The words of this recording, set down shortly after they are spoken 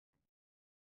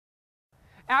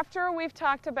After we've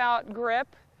talked about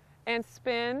grip and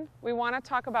spin, we want to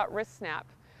talk about wrist snap.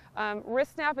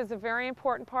 Wrist snap is a very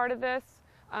important part of this,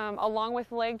 along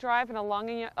with leg drive, and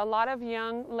a lot of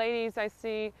young ladies I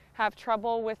see have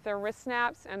trouble with their wrist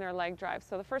snaps and their leg drive.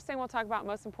 So the first thing we'll talk about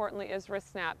most importantly is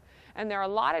wrist snap. And there are a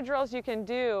lot of drills you can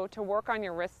do to work on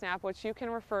your wrist snap, which you can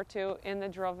refer to in the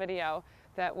drill video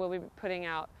that we'll be putting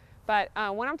out. But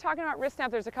when I'm talking about wrist snap,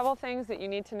 there's a couple things that you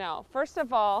need to know. First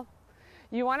of all,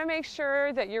 you want to make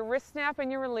sure that your wrist snap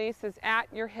and your release is at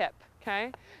your hip,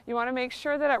 okay? You want to make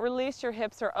sure that at release your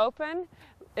hips are open.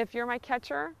 If you're my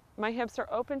catcher, my hips are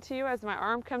open to you as my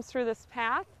arm comes through this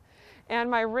path,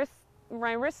 and my wrist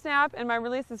snap and my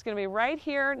release is going to be right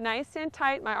here, nice and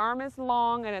tight. My arm is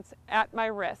long and it's at my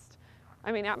wrist.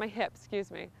 At my hip,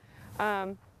 excuse me.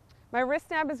 My wrist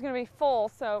snap is going to be full,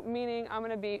 so meaning I'm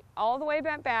going to be all the way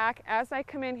bent back. As I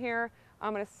come in here,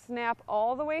 I'm going to snap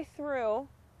all the way through,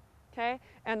 okay?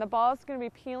 And the ball is going to be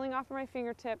peeling off of my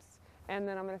fingertips, and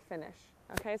then I'm going to finish,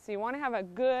 okay? So you want to have a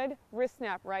good wrist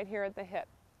snap right here at the hip,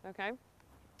 okay?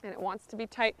 And it wants to be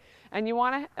tight. And you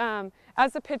want to,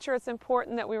 as a pitcher, it's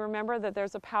important that we remember that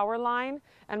there's a power line,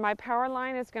 and my power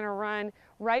line is going to run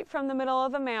right from the middle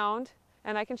of the mound,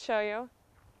 and I can show you,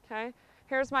 okay?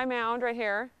 Here's my mound right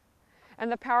here,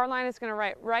 and the power line is going to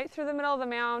run right through the middle of the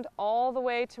mound all the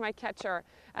way to my catcher.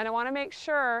 And I want to make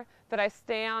sure that I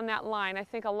stay on that line. I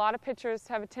think a lot of pitchers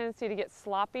have a tendency to get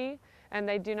sloppy, and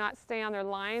they do not stay on their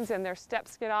lines, and their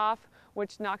steps get off,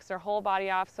 which knocks their whole body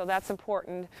off, so that's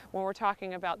important when we're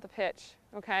talking about the pitch,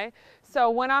 okay? So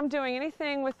when I'm doing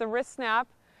anything with the wrist snap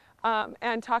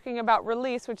and talking about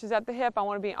release, which is at the hip, I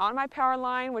want to be on my power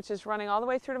line, which is running all the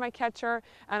way through to my catcher,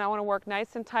 and I want to work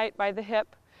nice and tight by the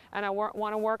hip, and I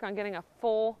want to work on getting a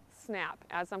full snap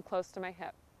as I'm close to my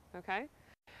hip, okay?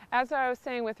 As I was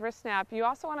saying with wrist snap, you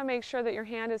also want to make sure that your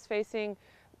hand is facing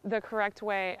the correct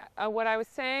way. What I was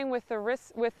saying with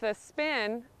the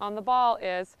spin on the ball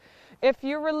is, if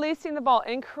you're releasing the ball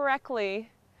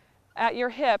incorrectly at your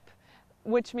hip,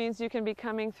 which means you can be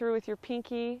coming through with your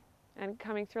pinky and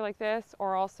coming through like this,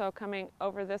 or also coming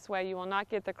over this way, you will not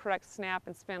get the correct snap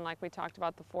and spin like we talked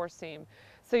about the four seam.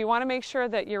 So you want to make sure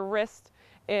that your wrist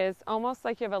is almost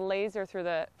like you have a laser through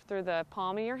the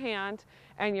palm of your hand,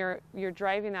 and you're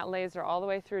driving that laser all the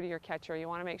way through to your catcher. You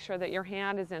want to make sure that your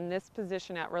hand is in this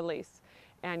position at release,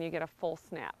 and you get a full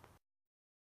snap.